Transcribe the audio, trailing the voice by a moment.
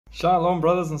Shalom,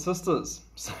 brothers and sisters.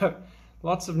 So,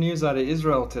 lots of news out of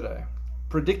Israel today.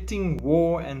 Predicting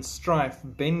war and strife,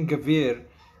 Gvir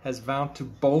has vowed to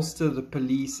bolster the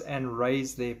police and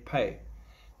raise their pay.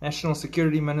 National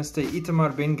Security Minister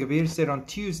Itamar Gvir said on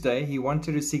Tuesday he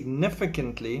wanted to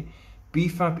significantly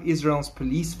beef up Israel's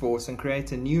police force and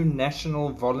create a new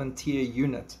national volunteer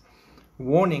unit,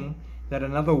 warning that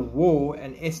another war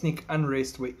and ethnic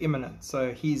unrest were imminent.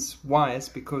 So he's wise,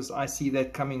 because I see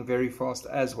that coming very fast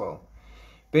as well.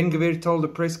 Gvir told a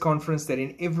press conference that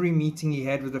in every meeting he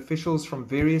had with officials from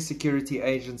various security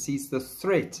agencies, the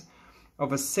threat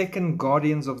of a second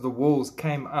Guardians of the Walls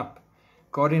came up.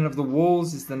 Guardian of the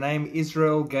Walls is the name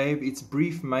Israel gave its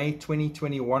brief May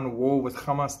 2021 war with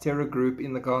Hamas terror group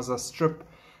in the Gaza Strip,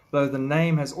 though the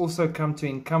name has also come to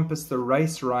encompass the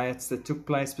race riots that took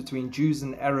place between Jews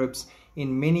and Arabs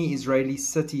in many Israeli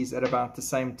cities at about the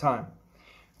same time.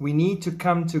 We need to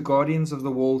come to Guardians of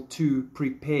the Wall 2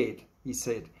 prepared, he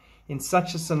said. In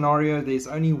such a scenario, there's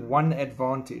only one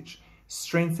advantage: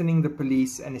 strengthening the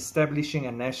police and establishing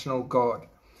a national guard.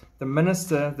 The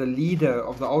minister, the leader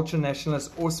of the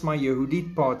ultra-nationalist Osma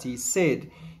Yehudit party,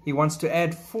 said he wants to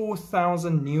add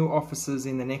 4,000 new officers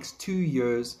in the next 2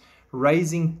 years,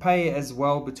 raising pay as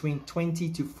well between 20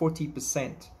 to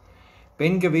 40%.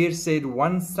 Gvir said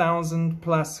 1,000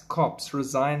 plus cops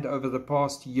resigned over the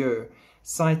past year,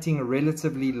 citing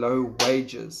relatively low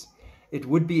wages. It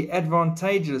would be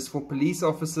advantageous for police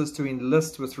officers to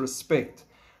enlist with respect.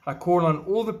 I call on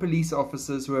all the police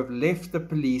officers who have left the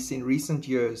police in recent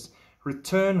years: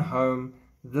 return home.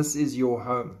 This is your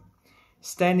home.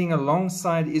 Standing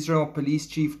alongside Israel Police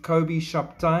Chief Kobi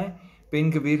Shabtai,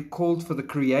 Gvir called for the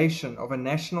creation of a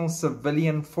national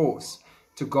civilian force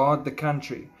to guard the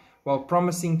country, while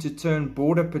promising to turn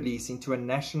border police into a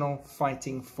national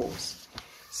fighting force.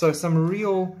 So some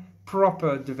real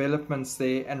proper developments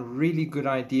there, and really good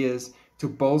ideas to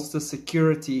bolster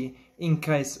security in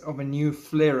case of a new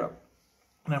flare-up.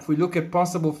 Now, if we look at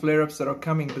possible flare-ups that are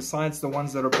coming, besides the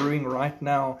ones that are brewing right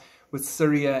now with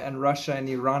Syria and Russia and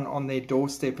Iran on their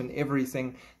doorstep and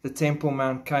everything, the Temple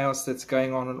Mount chaos that's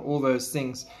going on and all those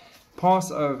things,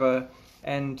 Passover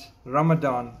and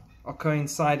Ramadan are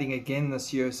coinciding again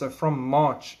this year. So from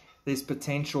March, there's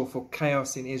potential for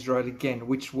chaos in Israel again,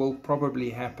 which will probably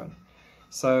happen.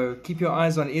 So keep your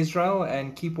eyes on Israel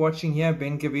and keep watching here.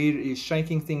 Gvir is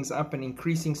shaking things up and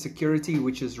increasing security,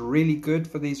 which is really good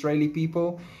for the Israeli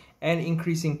people, and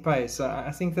increasing pay. So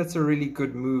I think that's a really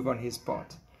good move on his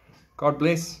part. God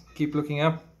bless. Keep looking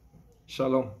up.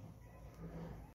 Shalom.